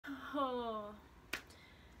Oh,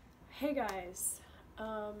 hey guys.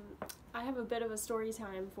 I have a bit of a story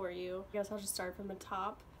time for you. I guess I'll just start from the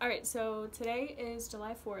top. Alright, so today is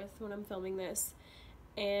July 4th when I'm filming this,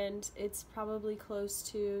 and it's probably close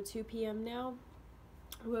to 2 p.m. now.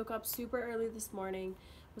 I woke up super early this morning,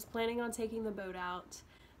 was planning on taking the boat out,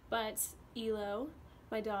 but Elo,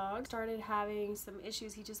 my dog, started having some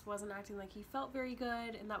issues. He just wasn't acting like he felt very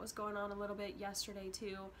good, and that was going on a little bit yesterday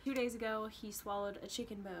too. 2 days ago, he swallowed a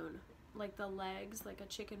chicken bone, like the legs, like a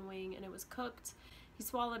chicken wing, and it was cooked. He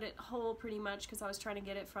swallowed it whole pretty much because I was trying to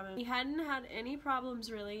get it from him. He hadn't had any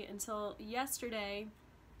problems really until yesterday.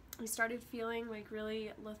 He started feeling like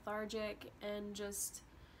really lethargic and just,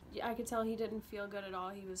 I could tell he didn't feel good at all.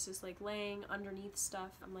 He was just like laying underneath stuff.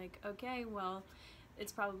 I'm like, okay, well,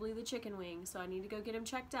 it's probably the chicken wing, so I need to go get him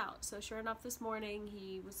checked out. So sure enough, this morning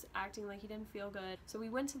he was acting like he didn't feel good. So we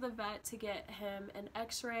went to the vet to get him an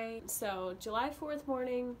x-ray. So July 4th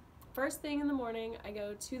morning, first thing in the morning, I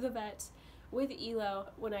go to the vet with Elo.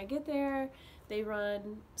 When I get there, they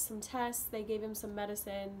run some tests, they gave him some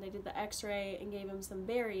medicine, they did the x-ray and gave him some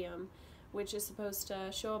barium, which is supposed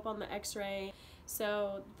to show up on the x-ray.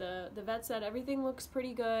 So the vet said everything looks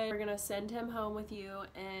pretty good. We're gonna send him home with you,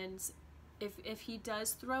 and if he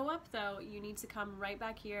does throw up though, you need to come right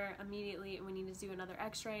back here immediately and we need to do another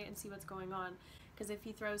x-ray and see what's going on. Because if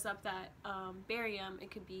he throws up that barium,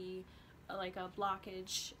 it could be like a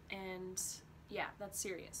blockage, and yeah, that's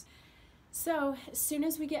serious. So as soon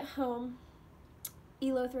as we get home,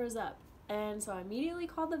 Elo throws up, and so I immediately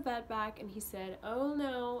called the vet back, and he said, oh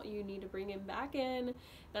no, you need to bring him back in.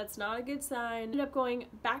 That's not a good sign. Ended up going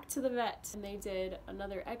back to the vet, and they did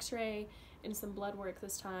another x-ray and some blood work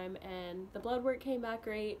this time, and the blood work came back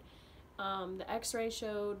great. The x-ray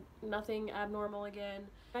showed nothing abnormal again.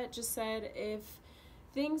 The vet just said if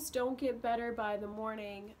things don't get better by the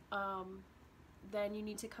morning, then you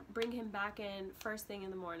need to bring him back in first thing in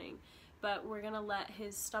the morning. But we're gonna let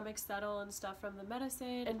his stomach settle and stuff from the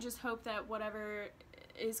medicine and just hope that whatever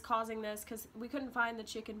is causing this, because we couldn't find the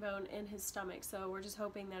chicken bone in his stomach, so we're just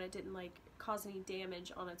hoping that it didn't like cause any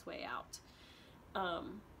damage on its way out.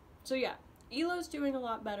 So yeah, Elo's doing a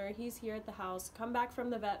lot better. He's here at the house, come back from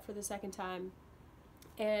the vet for the second time,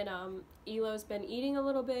 and Elo's been eating a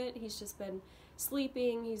little bit. He's just been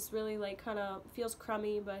sleeping. He's really like kind of feels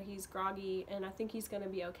crummy, but he's groggy, and I think he's gonna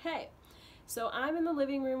be okay. So I'm in the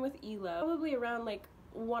living room with Elo, probably around like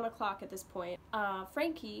 1 o'clock at this point.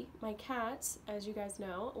 Frankie, my cat, as you guys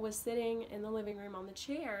know, was sitting in the living room on the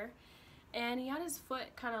chair, and he had his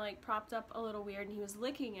foot kind of like propped up a little weird, and he was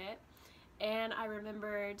licking it. And I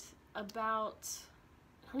remembered about,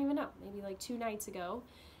 I don't even know, maybe like 2 nights ago,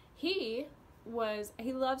 he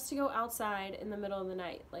loves to go outside in the middle of the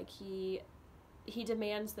night. Like he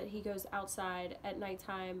demands that he goes outside at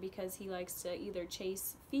nighttime because he likes to either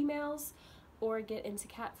chase females or get into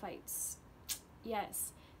cat fights.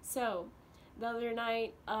 Yes. So the other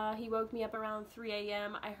night, he woke me up around 3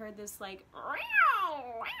 a.m. I heard this like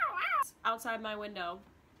outside my window,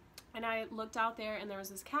 and I looked out there, and there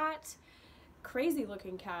was this cat, crazy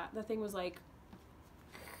looking cat. The thing was like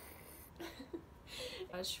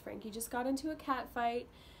Frankie just got into a cat fight.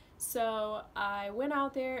 So I went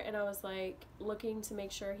out there and I was like looking to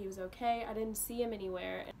make sure he was okay. I didn't see him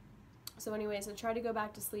anywhere. So anyways, I tried to go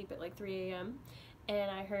back to sleep at like 3 a.m.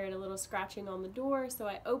 and I heard a little scratching on the door, so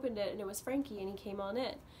I opened it and it was Frankie, and he came on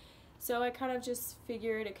in. So I kind of just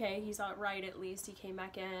figured, okay, he's all right, at least he came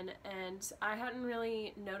back in, and I hadn't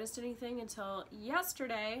really noticed anything until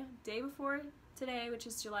yesterday, day before today, which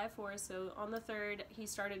is July 4th, so on the 3rd, he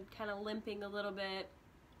started kind of limping a little bit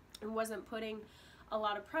and wasn't putting a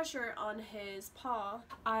lot of pressure on his paw.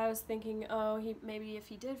 I was thinking, oh, maybe if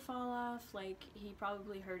he did fall off, like he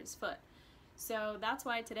probably hurt his foot. So that's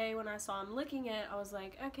why today when I saw him licking it, I was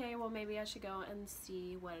like, okay, well maybe I should go and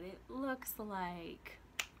see what it looks like.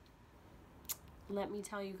 Let me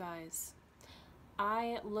tell you guys,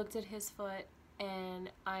 I looked at his foot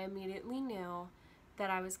and I immediately knew that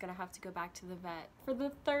I was gonna have to go back to the vet for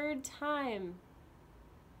the 3rd time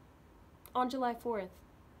on July 4th.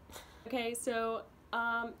 Okay, so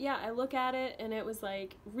yeah, I look at it and it was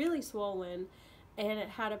like really swollen, and it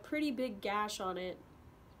had a pretty big gash on it,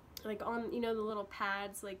 like on, you know, the little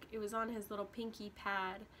pads, like it was on his little pinky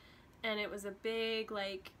pad, and it was a big,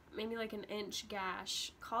 like maybe like an inch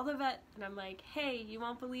gash. Call the vet, and I'm like, hey, you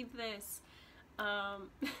won't believe this.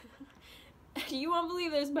 You won't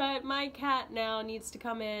believe this, but my cat now needs to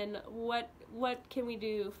come in. What can we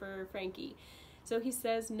do for Frankie? So he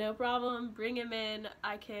says, no problem, bring him in.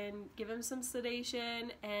 I can give him some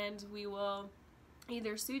sedation, and we will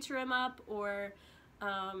either suture him up or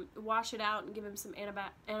wash it out and give him some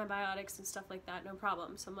antibiotics and stuff like that, no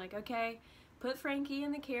problem. So I'm like, okay, put Frankie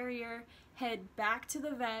in the carrier, head back to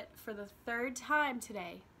the vet for the 3rd time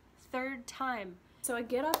today. 3rd time. So I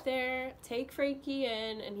get up there, take Frankie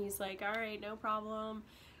in, and he's like, all right, no problem.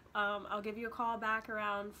 I'll give you a call back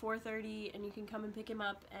around 4:30 and you can come and pick him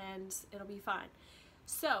up and it'll be fine.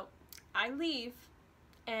 So I leave,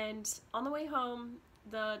 and on the way home,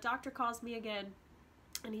 the doctor calls me again,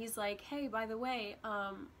 and he's like, hey, by the way,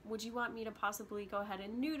 would you want me to possibly go ahead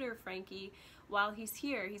and neuter Frankie while he's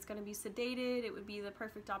here? He's going to be sedated. It would be the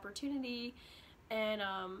perfect opportunity. And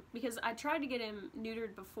because I tried to get him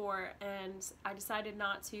neutered before, and I decided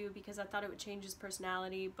not to because I thought it would change his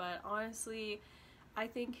personality, but honestly, I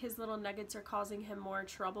think his little nuggets are causing him more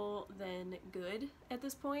trouble than good at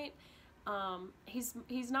this point.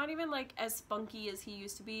 He's not even like as spunky as he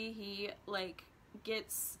used to be. He like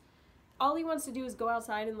gets, all he wants to do is go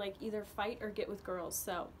outside and like either fight or get with girls.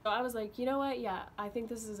 So I was like, you know what, yeah, I think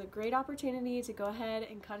this is a great opportunity to go ahead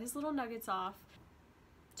and cut his little nuggets off.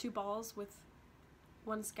 2 balls with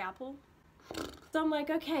 1 scalpel. So I'm like,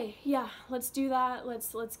 okay, yeah, let's do that.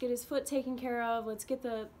 Let's get his foot taken care of. Let's get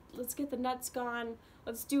the nuts gone.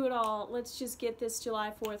 Let's do it all. Let's just get this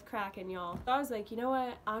July 4th cracking, y'all. So I was like, you know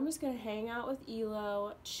what? I'm just gonna hang out with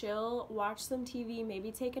Elo, chill, watch some TV,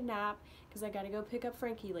 maybe take a nap, because I gotta go pick up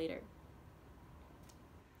Frankie later.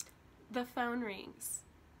 The phone rings.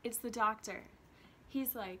 It's the doctor.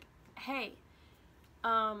 He's like, hey,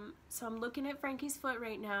 so I'm looking at Frankie's foot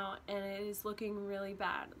right now, and it is looking really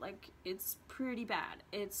bad. Like, it's pretty bad.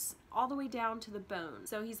 It's all the way down to the bone.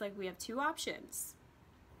 So he's like, we have 2 options.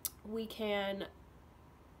 We can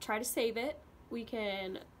try to save it. We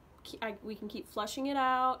can keep flushing it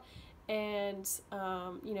out and,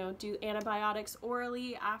 you know, do antibiotics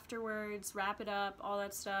orally afterwards, wrap it up, all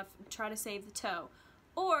that stuff, try to save the toe.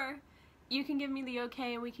 Or you can give me the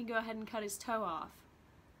okay and we can go ahead and cut his toe off.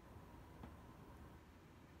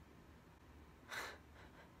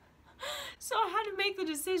 So I had to make the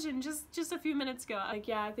decision just a few minutes ago. Like,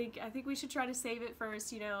 yeah, I think we should try to save it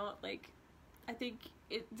first, you know, like, I think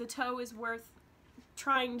the toe is worth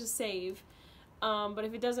trying to save, but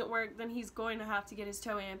if it doesn't work, then he's going to have to get his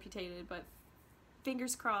toe amputated. But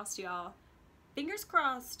fingers crossed, y'all. Fingers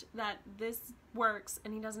crossed that this works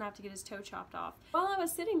and he doesn't have to get his toe chopped off. While I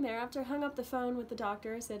was sitting there, after I hung up the phone with the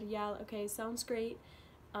doctor, I said, yeah, okay, sounds great.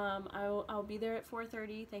 I'll be there at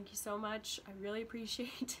 4:30. Thank you so much. I really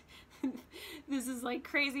appreciate this is like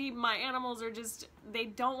crazy. My animals are just, they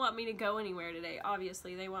don't want me to go anywhere today.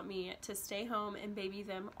 Obviously, they want me to stay home and baby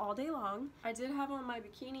them all day long. I did have on my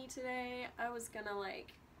bikini today. I was gonna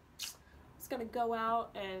go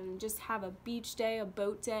out and just have a beach day, a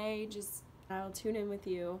boat day. I'll tune in with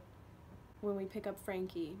you when we pick up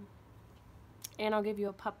Frankie. And I'll give you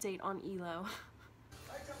a pup date on Elo.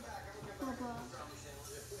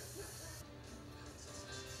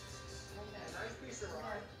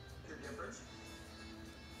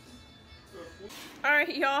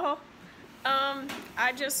 Alright, y'all.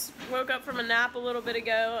 I just woke up from a nap a little bit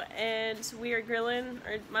ago and we are grilling,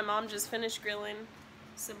 or my mom just finished grilling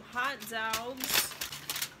some hot dogs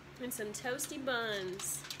and some toasty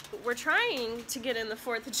buns. We're trying to get in the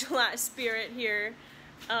 4th of July spirit here,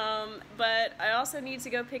 but I also need to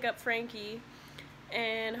go pick up Frankie,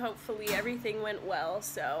 and hopefully everything went well,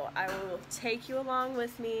 so I will take you along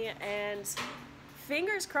with me, and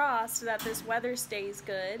fingers crossed that this weather stays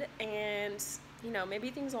good, and you know, maybe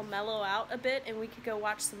things will mellow out a bit and we could go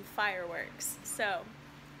watch some fireworks. So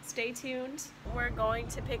stay tuned. We're going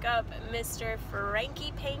to pick up Mr.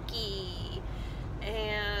 Frankie Panky,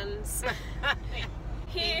 and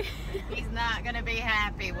he's not gonna be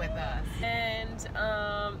happy with us. And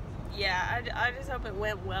yeah, I just hope it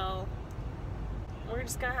went well. We're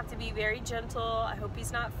just gonna have to be very gentle. I hope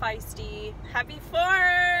he's not feisty. Happy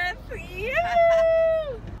 4th!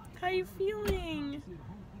 Yeah! How you feeling?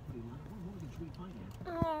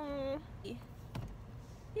 Oh,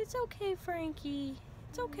 it's okay, Frankie.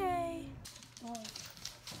 It's okay. Oh.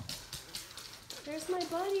 There's my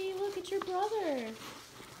buddy. Look at your brother.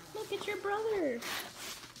 Look at your brother.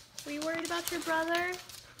 Were you worried about your brother?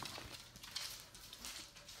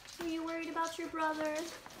 Were you worried about your brother?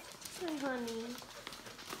 Hi, honey.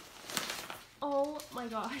 Oh my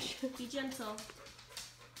gosh. Be gentle.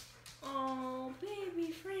 Oh,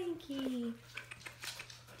 baby Frankie.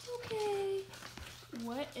 It's okay.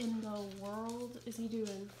 What in the world is he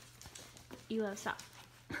doing? Elo, stop.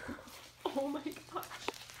 Oh my gosh.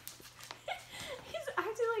 He's acting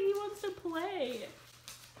like he wants to play.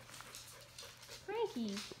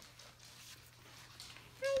 Frankie.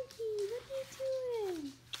 Frankie, what are you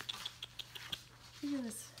doing? Look at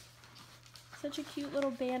this. Such such a cute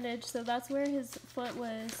little bandage. So that's where his foot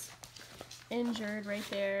was injured right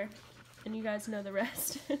there. And you guys know the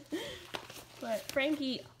rest. But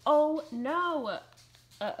Frankie, oh no!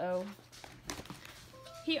 Uh-oh.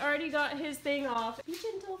 He already got his thing off. Be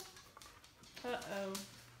gentle. Uh-oh.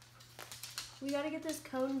 We gotta get this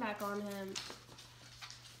cone back on him.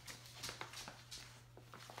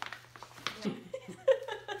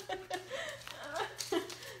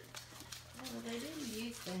 Well, they didn't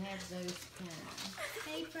used to have those kind.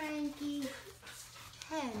 Hey, Frankie.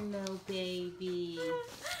 Hello, baby.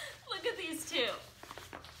 Look at these two.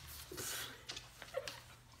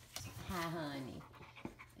 Hi, honey.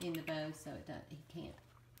 In the bow so it doesn't, he can't,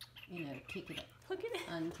 you know, kick it up. Look at it.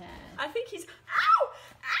 Untied. I think he's, ow!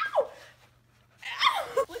 Ow!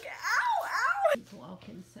 Ow! Look at, ow! Ow! He's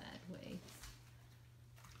walking sideways.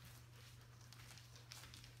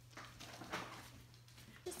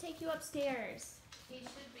 Just take you upstairs. He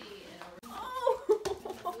should be in a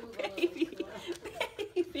Oh, baby.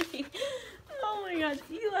 Baby. Oh my gosh,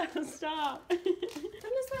 Elo, stop. Come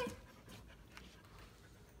this way.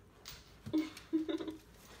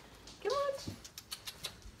 Come on.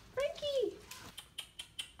 Frankie.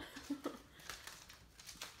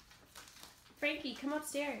 Frankie, come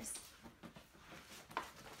upstairs.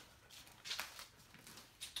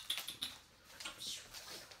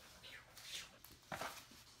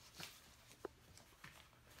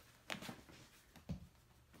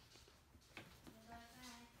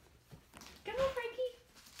 Come on, Frankie.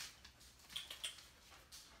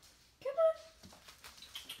 Come on.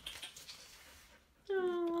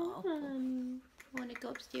 Oh, honey. Want to go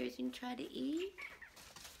upstairs and try to eat?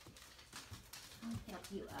 I'll help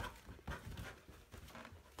you up.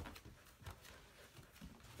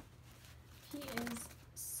 He is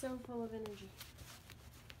so full of energy.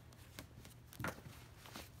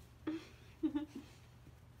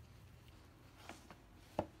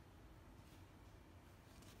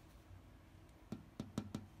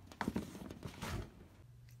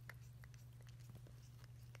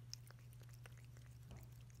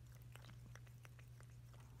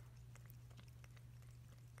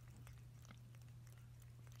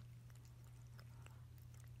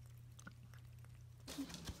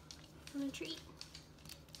 Want a treat?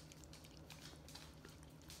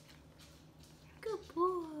 Good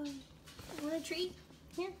boy. Want a treat?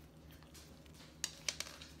 Here.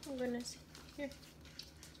 Oh goodness. Here.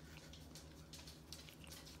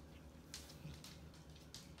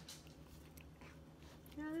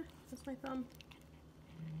 Yeah, that's my thumb.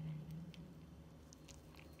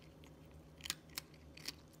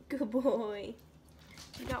 Good boy.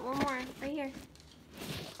 You got one more right here.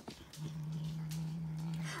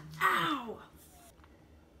 Ow!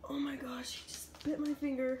 Oh my gosh, he just bit my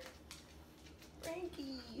finger.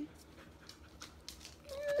 Frankie.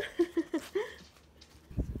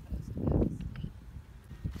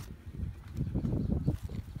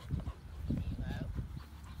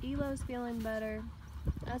 Elo's feeling better,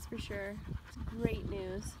 that's for sure. It's great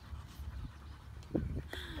news.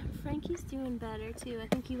 Frankie's doing better too. I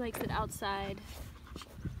think he likes it outside.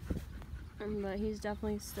 But he's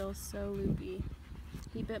definitely still so loopy.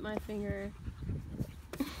 He bit my finger.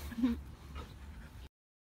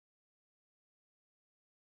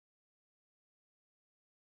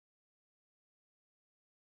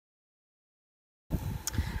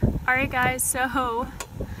 Alright guys, so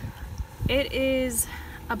it is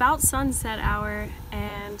about sunset hour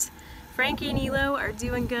and Frankie and Elo are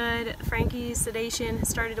doing good. Frankie's sedation has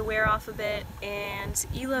started to wear off a bit and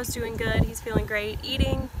Elo's doing good. He's feeling great,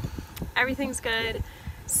 eating, everything's good.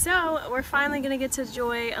 So we're finally gonna get to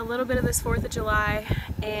enjoy a little bit of this 4th of July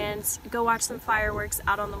and go watch some fireworks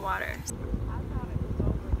out on the water.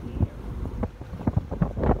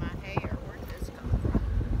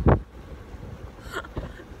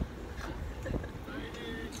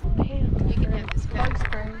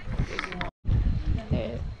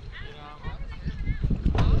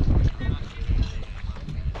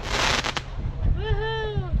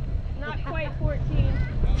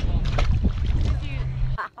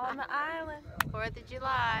 On the island. 4th of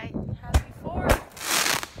July. Happy 4th.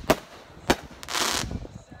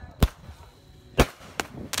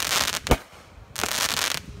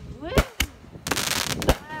 Woo!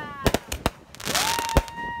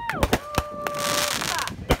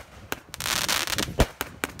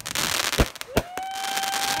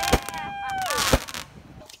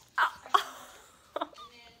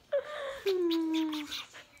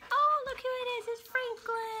 Oh, look who it is. It's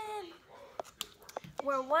Franklin.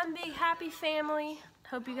 We're one big happy family.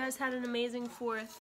 Hope you guys had an amazing 4th.